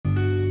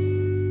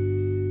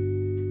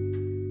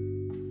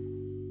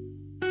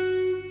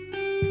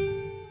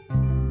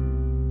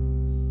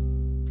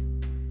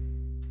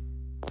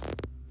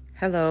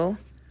Hello,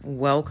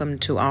 welcome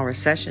to our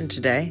session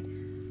today.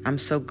 I'm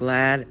so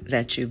glad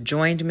that you've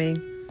joined me.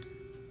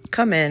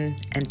 Come in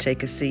and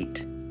take a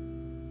seat.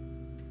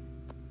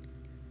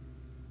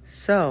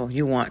 So,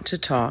 you want to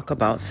talk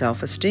about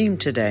self-esteem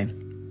today.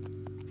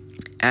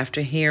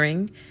 After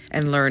hearing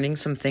and learning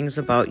some things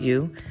about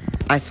you,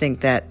 I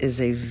think that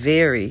is a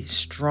very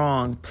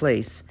strong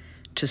place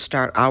to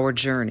start our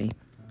journey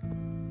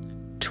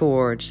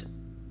towards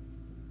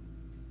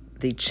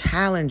the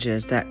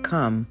challenges that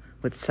come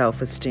with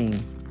self-esteem.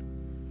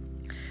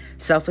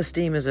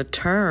 Self-esteem is a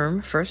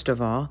term, first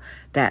of all,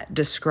 that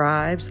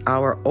describes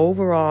our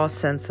overall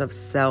sense of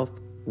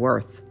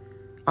self-worth,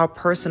 our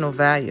personal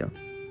value.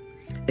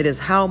 It is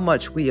how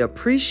much we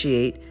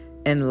appreciate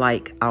and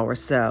like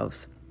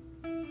ourselves.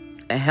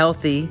 A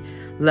healthy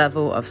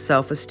level of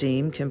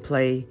self-esteem can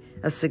play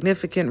a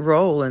significant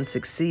role in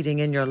succeeding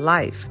in your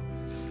life.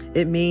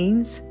 It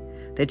means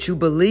that you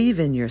believe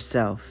in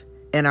yourself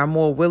and are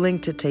more willing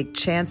to take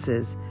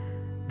chances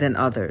than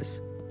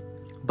others.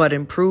 But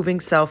improving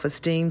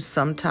self-esteem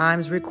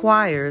sometimes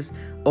requires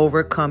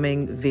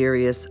overcoming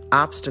various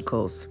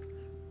obstacles.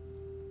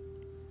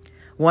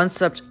 One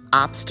such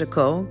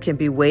obstacle can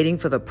be waiting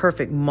for the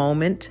perfect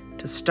moment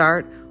to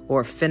start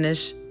or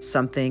finish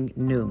something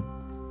new.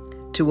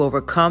 To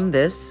overcome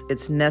this,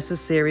 it's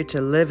necessary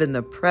to live in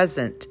the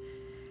present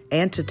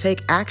and to take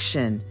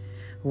action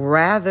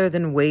rather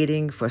than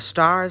waiting for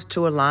stars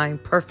to align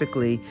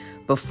perfectly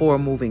before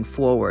moving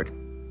forward.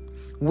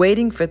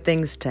 Waiting for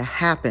things to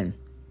happen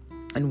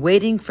and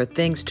waiting for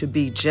things to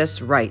be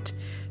just right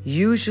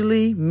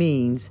usually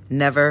means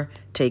never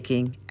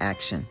taking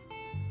action.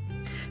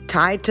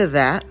 Tied to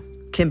that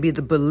can be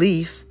the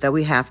belief that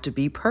we have to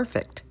be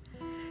perfect.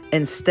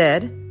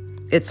 Instead,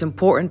 it's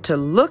important to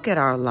look at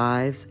our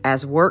lives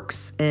as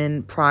works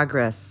in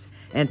progress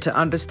and to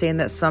understand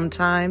that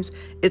sometimes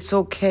it's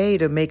okay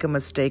to make a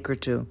mistake or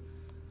two.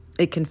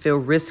 It can feel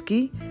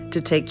risky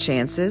to take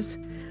chances,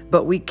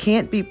 but we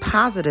can't be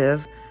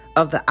positive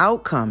of the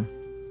outcome,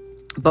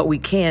 but we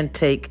can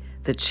take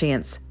the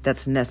chance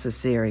that's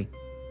necessary.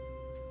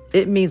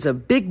 It means a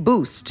big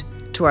boost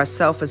to our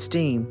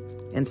self-esteem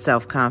and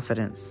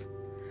self-confidence.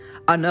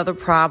 Another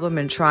problem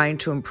in trying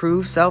to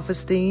improve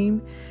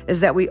self-esteem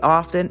is that we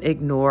often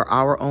ignore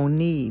our own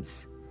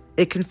needs.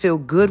 It can feel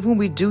good when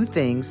we do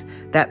things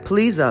that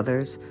please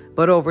others,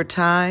 but over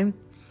time,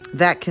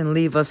 that can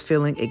leave us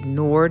feeling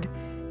ignored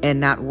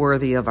and not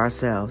worthy of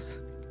ourselves.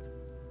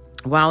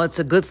 While it's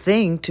a good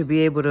thing to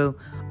be able to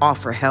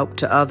offer help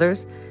to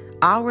others,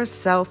 our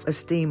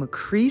self-esteem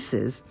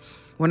increases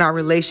when our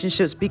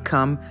relationships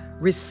become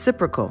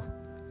reciprocal.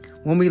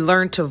 When we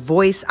learn to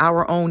voice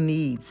our own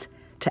needs,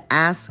 to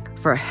ask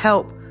for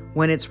help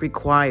when it's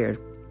required.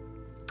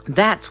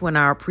 That's when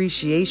our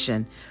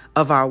appreciation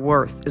of our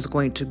worth is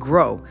going to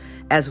grow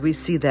as we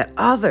see that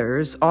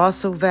others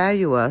also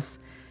value us,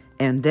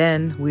 and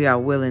then we are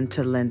willing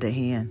to lend a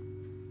hand.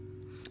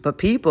 But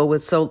people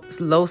with so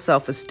low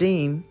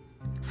self-esteem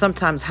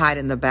sometimes hide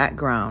in the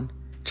background,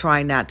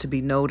 trying not to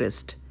be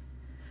noticed.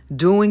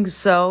 Doing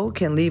so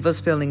can leave us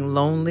feeling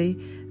lonely,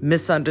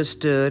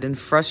 misunderstood, and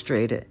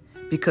frustrated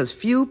because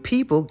few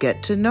people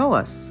get to know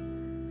us.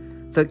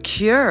 The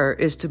cure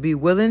is to be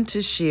willing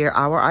to share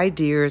our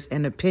ideas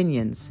and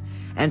opinions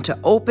and to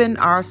open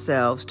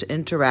ourselves to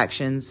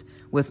interactions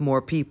with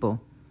more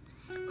people.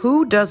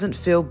 Who doesn't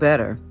feel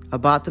better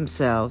about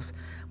themselves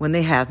when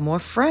they have more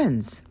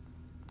friends?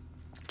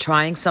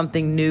 Trying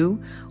something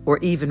new or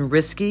even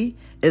risky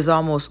is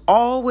almost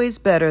always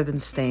better than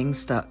staying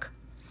stuck.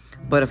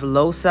 But if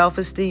low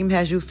self-esteem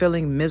has you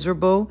feeling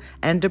miserable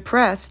and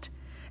depressed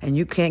and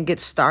you can't get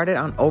started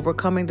on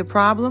overcoming the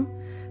problem,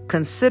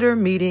 consider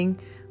meeting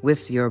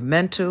with your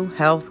mental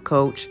health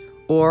coach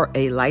or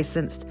a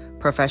licensed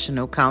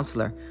professional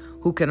counselor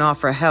who can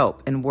offer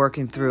help in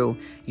working through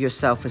your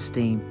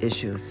self-esteem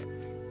issues.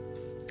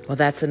 Well,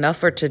 that's enough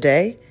for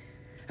today.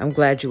 I'm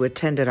glad you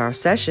attended our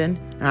session,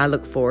 and I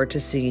look forward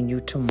to seeing you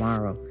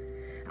tomorrow.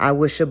 I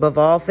wish above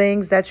all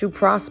things that you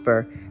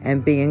prosper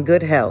and be in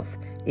good health,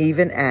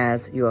 even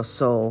as your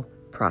soul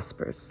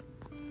prospers.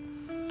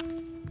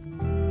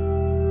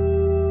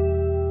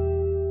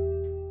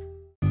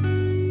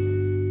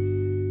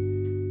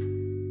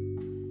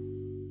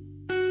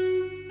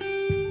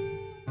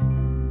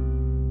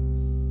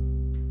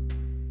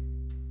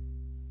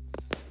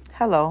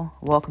 Hello,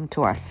 welcome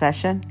to our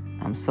session.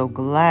 I'm so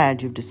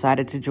glad you've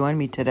decided to join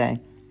me today.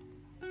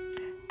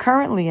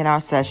 Currently in our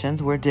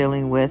sessions, we're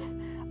dealing with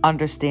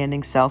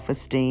understanding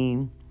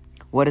self-esteem.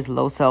 What is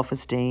low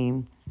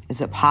self-esteem? Is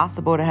it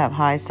possible to have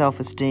high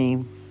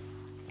self-esteem?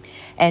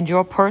 And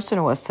your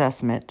personal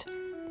assessment,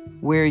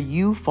 where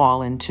you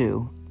fall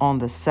into on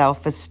the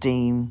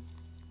self-esteem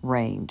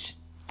range.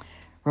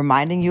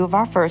 Reminding you of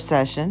our first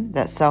session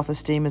that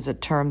self-esteem is a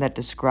term that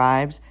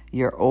describes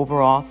your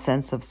overall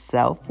sense of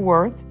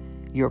self-worth,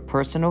 your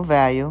personal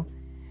value.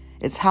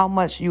 It's how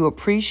much you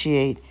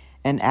appreciate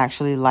and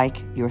actually like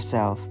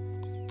yourself.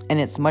 And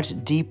it's much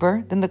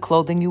deeper than the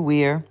clothing you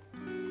wear,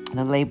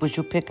 the labels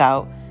you pick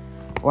out,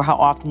 or how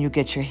often you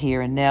get your hair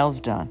and nails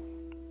done.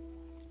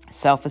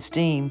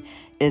 Self-esteem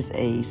is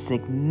a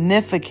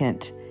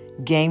significant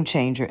game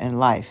changer in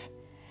life.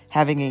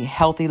 Having a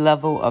healthy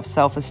level of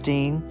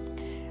self-esteem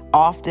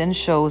often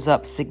shows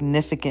up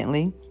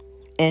significantly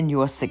in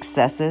your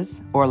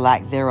successes or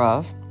lack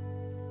thereof.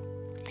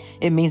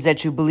 It means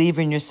that you believe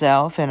in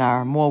yourself and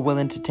are more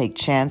willing to take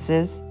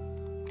chances,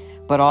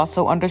 but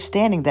also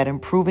understanding that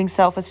improving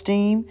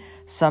self-esteem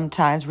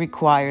sometimes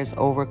requires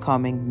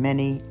overcoming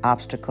many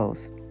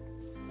obstacles.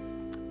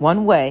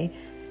 One way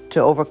to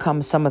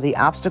overcome some of the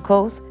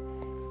obstacles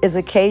is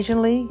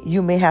occasionally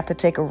you may have to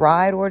take a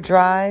ride or a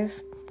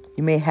drive.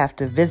 You may have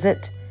to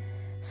visit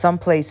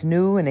someplace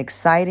new and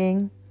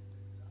exciting.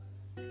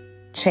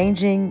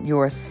 Changing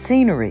your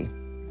scenery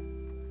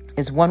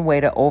is one way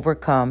to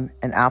overcome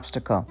an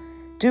obstacle.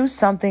 Do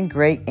something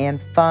great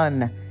and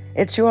fun.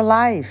 It's your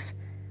life.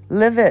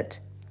 Live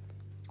it.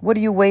 What are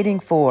you waiting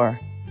for?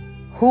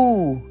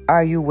 Who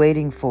are you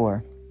waiting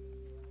for?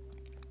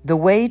 The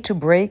way to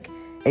break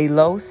a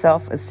low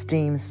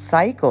self-esteem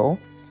cycle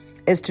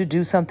is to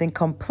do something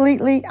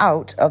completely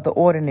out of the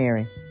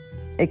ordinary.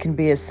 It can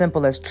be as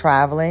simple as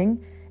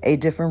traveling a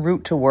different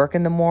route to work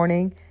in the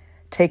morning,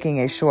 taking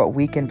a short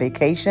weekend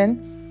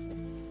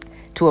vacation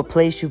to a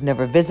place you've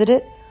never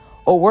visited,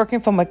 or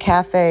working from a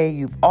cafe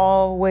you've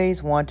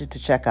always wanted to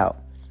check out.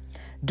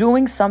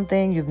 Doing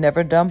something you've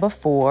never done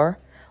before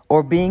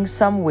or being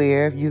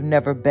somewhere you've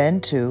never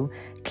been to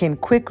can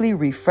quickly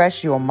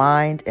refresh your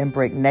mind and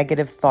break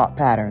negative thought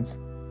patterns.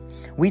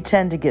 We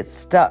tend to get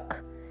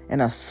stuck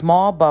in a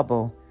small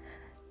bubble,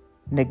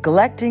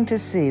 neglecting to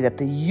see that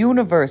the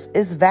universe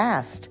is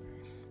vast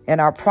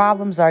and our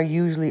problems are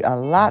usually a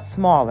lot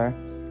smaller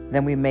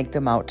than we make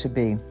them out to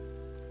be.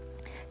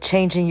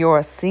 Changing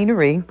your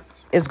scenery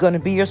is going to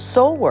be your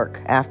soul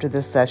work after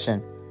this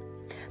session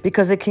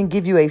because it can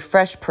give you a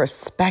fresh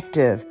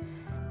perspective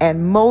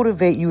and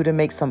motivate you to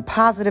make some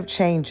positive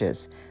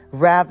changes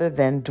rather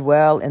than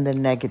dwell in the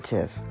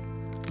negative.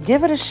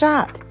 Give it a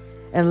shot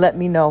and let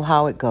me know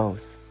how it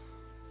goes.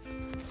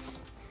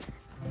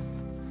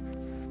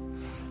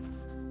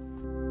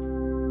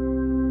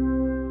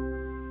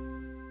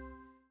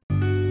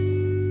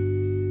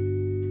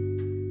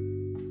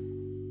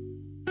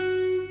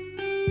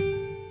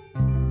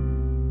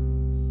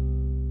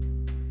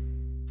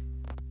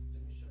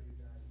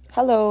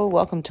 Hello,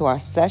 welcome to our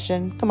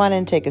session. Come on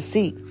in, take a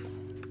seat.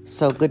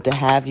 So good to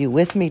have you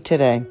with me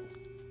today.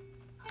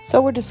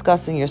 So we're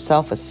discussing your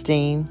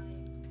self-esteem,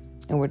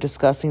 and we're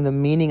discussing the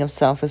meaning of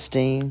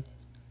self-esteem.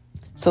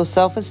 So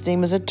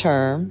self-esteem is a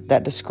term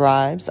that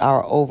describes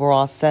our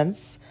overall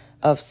sense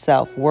of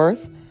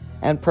self-worth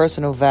and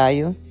personal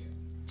value.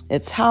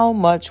 It's how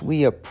much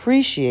we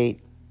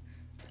appreciate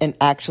and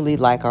actually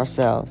like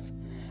ourselves.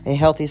 A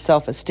healthy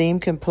self-esteem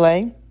can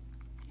play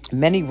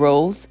many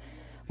roles,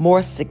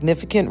 more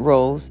significant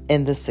roles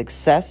in the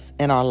success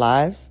in our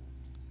lives.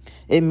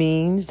 It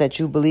means that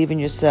you believe in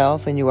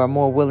yourself and you are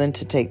more willing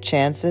to take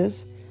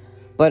chances.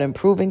 But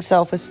improving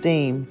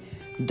self-esteem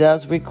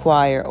does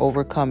require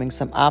overcoming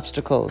some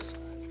obstacles.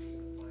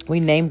 We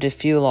named a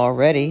few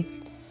already.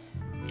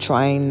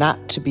 Trying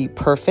not to be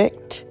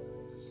perfect.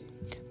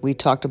 We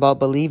talked about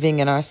believing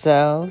in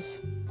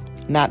ourselves,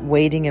 not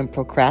waiting and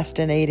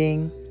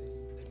procrastinating.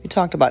 We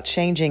talked about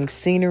changing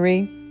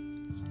scenery.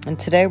 And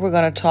today we're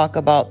going to talk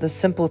about the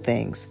simple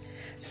things,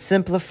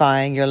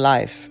 simplifying your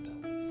life.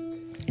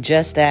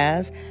 Just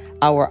as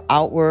our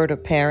outward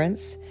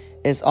appearance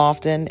is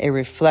often a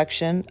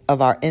reflection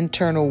of our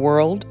internal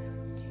world,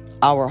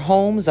 our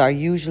homes are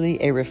usually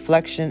a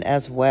reflection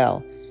as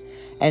well.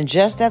 And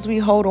just as we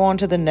hold on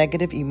to the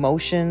negative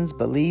emotions,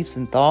 beliefs,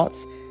 and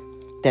thoughts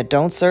that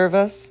don't serve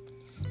us,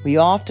 we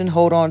often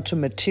hold on to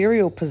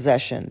material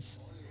possessions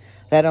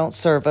that don't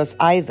serve us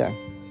either.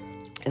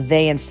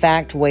 They, in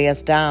fact, weigh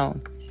us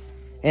down.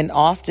 And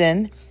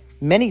often,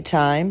 many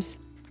times,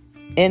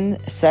 in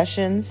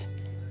sessions,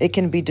 it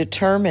can be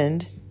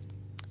determined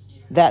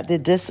that the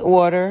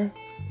disorder,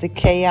 the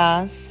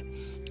chaos,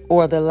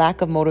 or the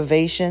lack of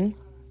motivation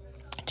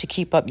to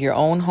keep up your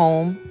own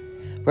home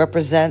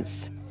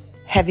represents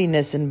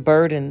heaviness and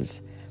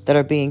burdens that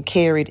are being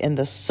carried in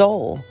the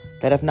soul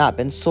that have not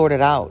been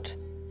sorted out,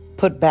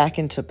 put back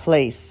into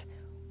place,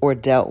 or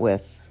dealt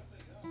with.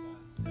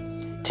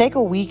 Take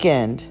a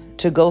weekend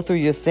to go through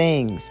your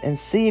things and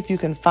see if you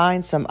can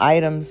find some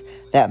items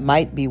that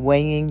might be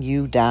weighing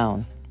you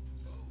down.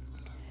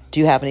 Do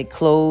you have any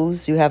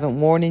clothes you haven't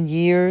worn in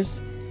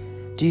years?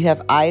 Do you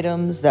have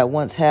items that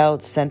once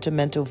held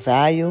sentimental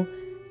value,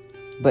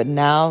 but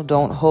now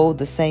don't hold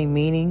the same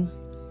meaning?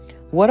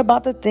 What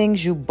about the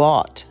things you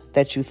bought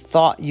that you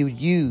thought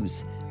you'd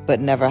use, but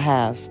never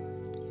have?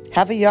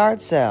 Have a yard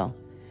sale.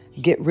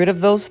 Get rid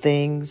of those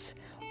things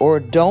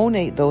or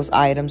donate those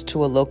items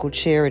to a local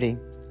charity.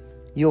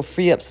 You'll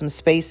free up some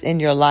space in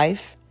your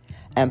life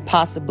and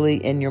possibly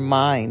in your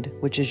mind,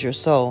 which is your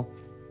soul.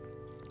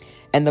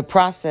 In the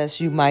process,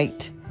 you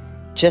might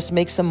just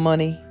make some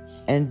money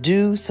and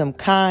do some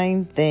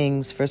kind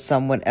things for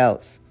someone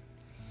else.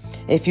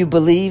 If you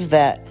believe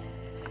that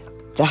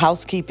the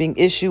housekeeping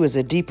issue is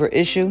a deeper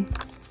issue,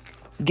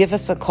 give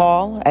us a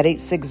call at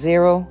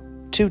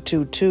 860-2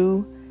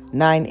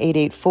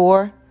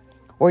 222-9884,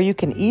 or you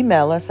can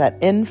email us at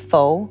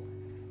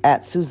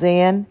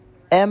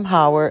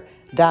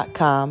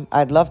info@suzannemhoward.com.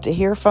 I'd love to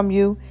hear from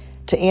you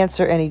to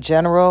answer any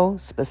general,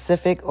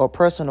 specific, or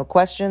personal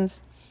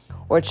questions,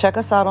 or check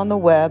us out on the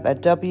web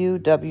at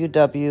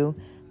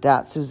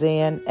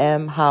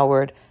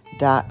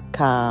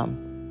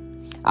www.suzannemhoward.com.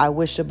 I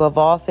wish above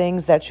all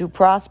things that you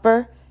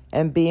prosper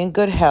and be in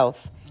good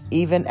health,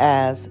 even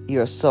as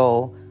your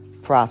soul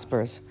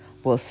prospers.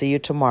 We'll see you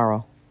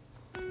tomorrow.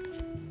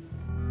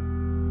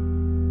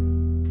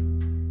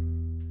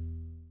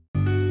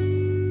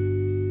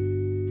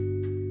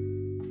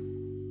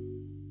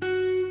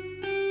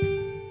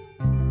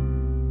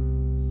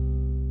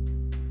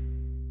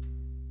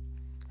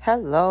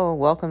 Hello,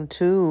 welcome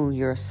to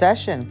your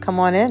session. Come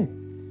on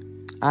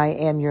in. I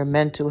am your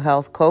mental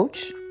health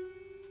coach,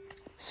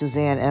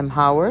 Suzanne M.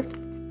 Howard,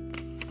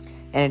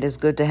 and it is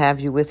good to have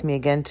you with me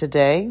again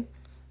today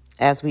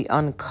as we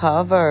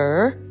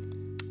uncover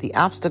the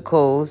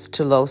obstacles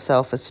to low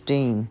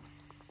self-esteem.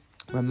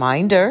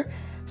 Reminder,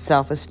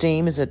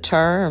 self-esteem is a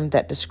term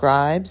that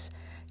describes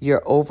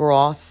your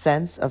overall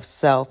sense of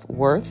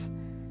self-worth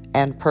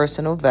and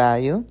personal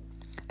value.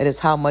 It is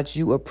how much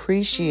you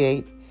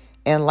appreciate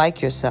and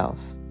like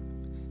yourself.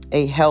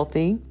 A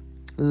healthy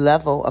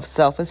level of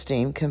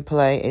self-esteem can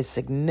play a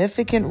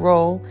significant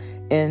role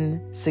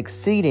in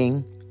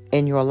succeeding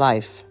in your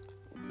life.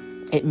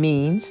 It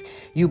means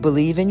you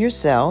believe in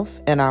yourself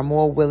and are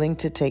more willing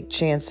to take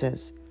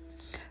chances.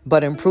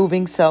 But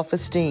improving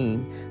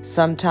self-esteem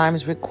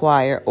sometimes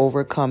require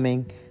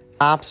overcoming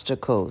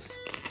obstacles.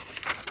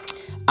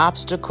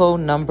 Obstacle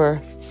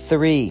number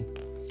 3,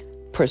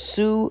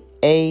 pursue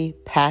a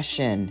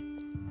passion.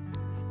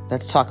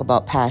 Let's talk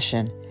about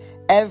passion.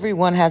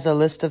 Everyone has a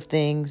list of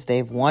things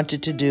they've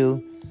wanted to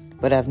do,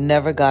 but have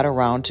never got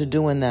around to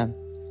doing them.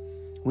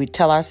 We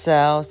tell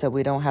ourselves that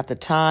we don't have the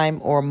time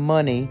or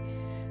money,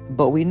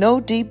 but we know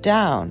deep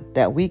down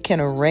that we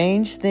can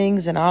arrange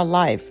things in our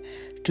life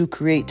to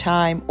create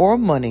time or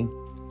money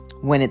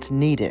when it's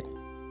needed.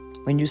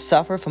 When you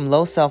suffer from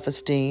low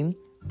self-esteem,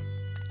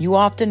 you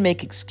often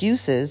make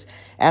excuses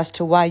as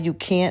to why you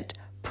can't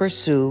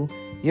pursue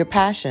your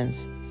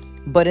passions.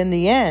 But in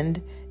the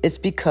end, it's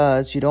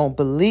because you don't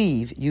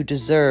believe you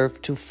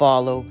deserve to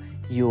follow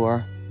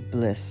your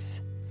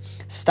bliss.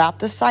 Stop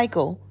the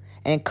cycle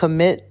and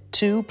commit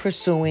to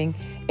pursuing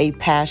a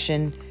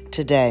passion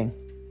today.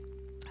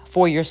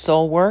 For your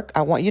soul work,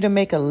 I want you to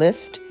make a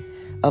list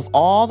of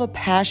all the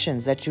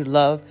passions that you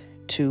love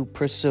to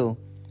pursue,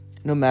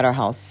 no matter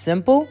how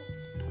simple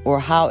or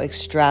how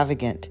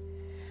extravagant,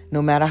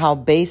 no matter how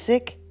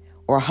basic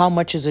or how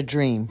much is a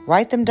dream.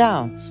 Write them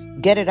down.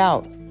 Get it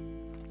out.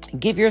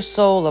 Give your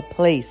soul a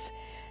place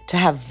to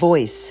have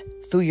voice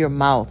through your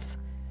mouth,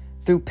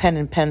 through pen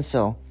and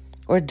pencil,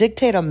 or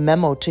dictate a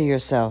memo to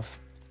yourself.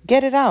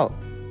 Get it out.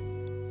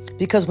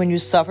 Because when you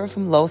suffer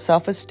from low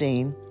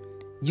self-esteem,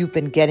 you've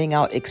been getting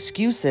out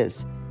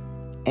excuses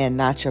and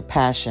not your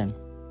passion.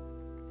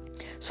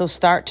 So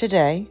start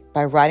today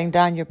by writing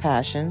down your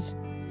passions,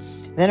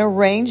 then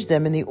arrange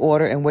them in the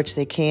order in which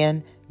they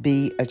can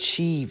be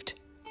achieved.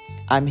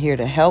 I'm here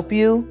to help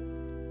you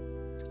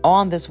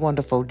on this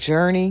wonderful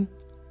journey,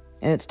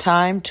 and it's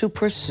time to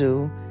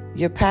pursue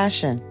your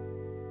passion.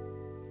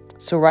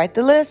 So write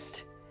the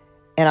list,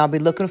 and I'll be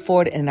looking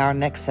forward in our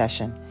next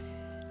session.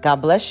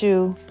 God bless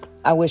you.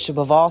 I wish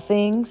above all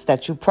things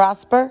that you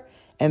prosper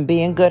and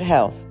be in good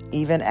health,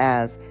 even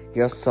as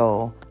your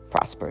soul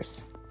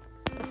prospers.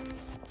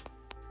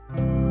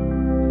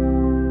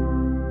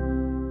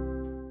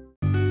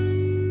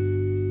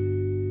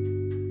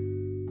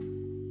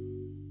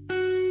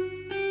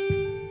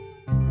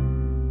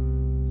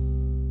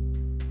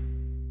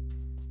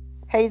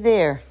 Hey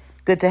there.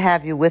 Good to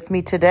have you with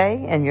me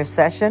today in your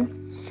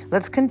session.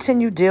 Let's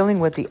continue dealing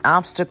with the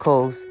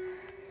obstacles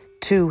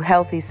to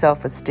healthy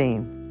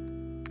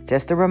self-esteem.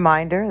 Just a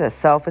reminder that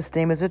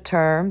self-esteem is a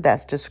term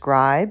that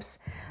describes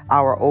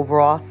our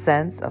overall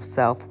sense of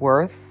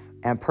self-worth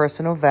and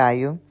personal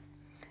value.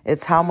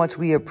 It's how much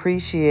we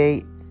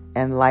appreciate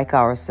and like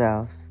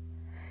ourselves.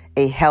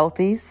 A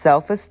healthy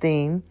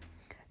self-esteem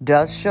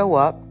does show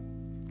up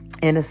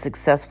in a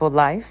successful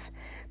life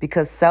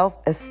because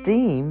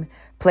self-esteem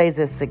plays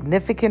a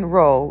significant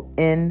role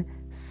in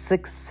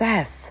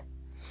success.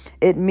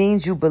 It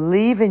means you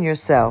believe in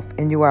yourself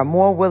and you are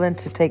more willing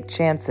to take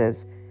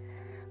chances.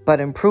 But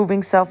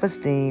improving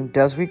self-esteem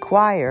does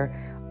require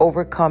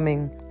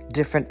overcoming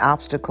different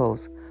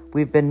obstacles.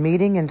 We've been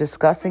meeting and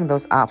discussing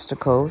those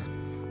obstacles.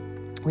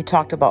 We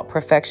talked about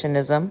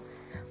perfectionism.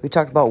 We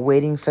talked about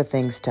waiting for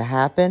things to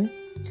happen.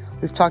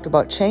 We've talked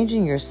about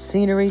changing your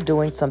scenery,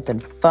 doing something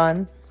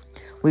fun.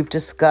 We've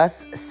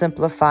discussed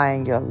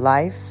simplifying your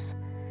life.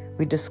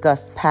 We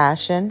discussed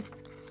passion.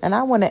 And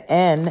I want to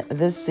end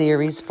this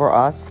series for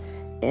us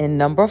in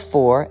number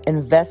 4,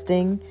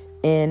 investing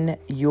in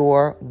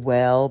your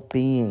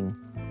well-being.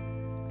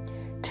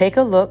 Take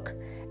a look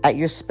at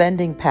your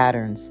spending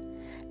patterns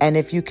and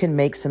if you can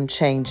make some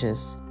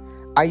changes.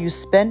 Are you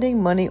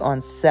spending money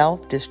on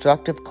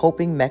self-destructive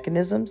coping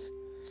mechanisms?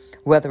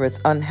 whether it's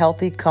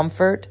unhealthy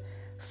comfort,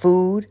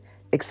 food,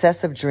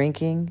 excessive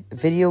drinking,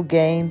 video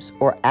games,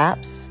 or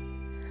apps?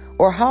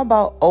 Or how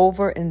about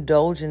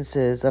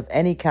overindulgences of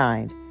any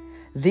kind?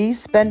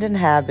 These spending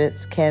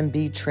habits can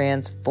be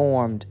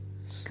transformed.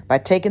 By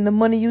taking the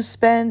money you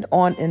spend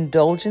on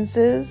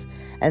indulgences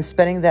and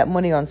spending that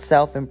money on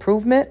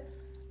self-improvement,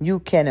 you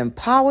can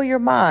empower your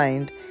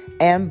mind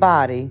and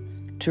body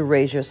to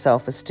raise your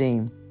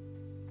self-esteem.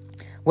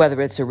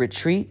 Whether it's a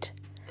retreat,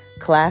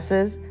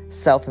 classes,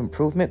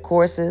 self-improvement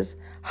courses,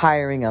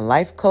 hiring a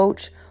life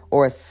coach,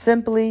 or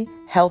simply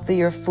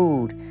healthier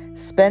food,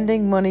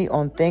 spending money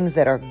on things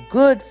that are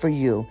good for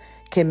you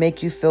can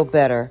make you feel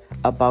better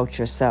about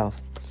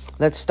yourself.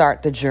 Let's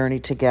start the journey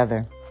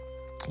together.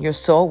 Your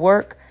soul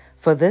work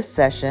for this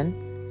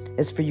session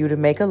is for you to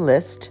make a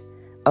list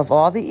of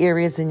all the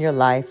areas in your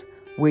life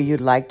where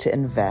you'd like to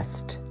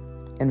invest.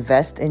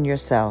 Invest in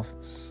yourself.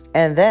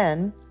 And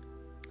then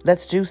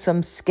let's do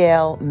some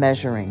scale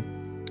measuring.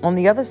 On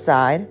the other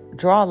side,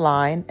 draw a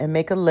line and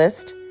make a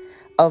list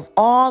of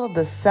all of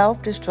the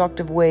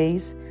self-destructive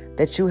ways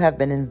that you have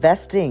been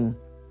investing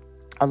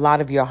a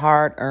lot of your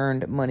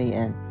hard-earned money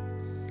in.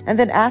 And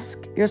then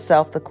ask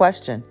yourself the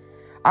question,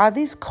 are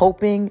these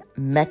coping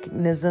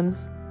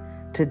mechanisms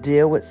to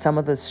deal with some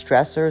of the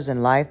stressors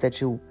in life that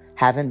you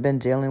haven't been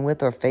dealing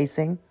with or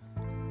facing?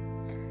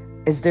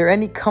 Is there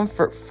any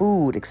comfort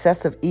food,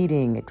 excessive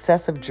eating,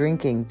 excessive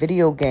drinking,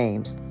 video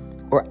games,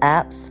 or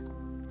apps?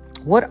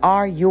 What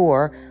are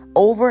your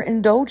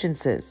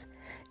overindulgences?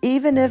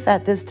 Even if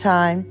at this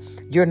time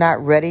you're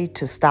not ready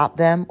to stop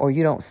them or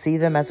you don't see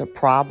them as a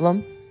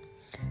problem,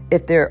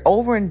 if they're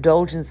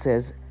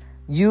overindulgences,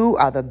 you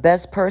are the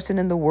best person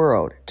in the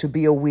world to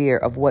be aware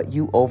of what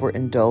you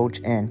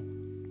overindulge in.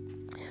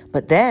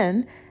 But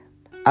then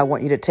I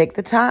want you to take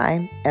the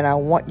time and I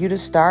want you to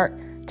start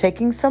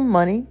taking some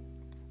money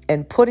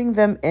and putting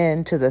them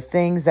into the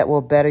things that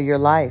will better your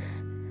life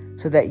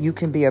so that you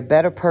can be a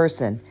better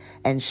person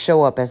and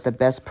show up as the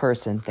best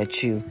person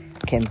that you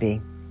can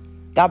be.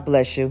 God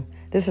bless you.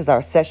 This is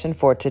our session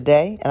for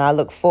today, and I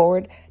look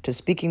forward to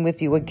speaking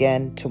with you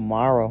again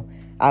tomorrow.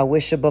 I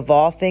wish above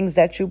all things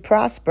that you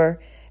prosper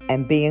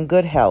and be in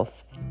good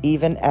health,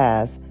 even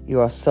as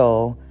your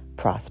soul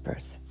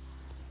prospers.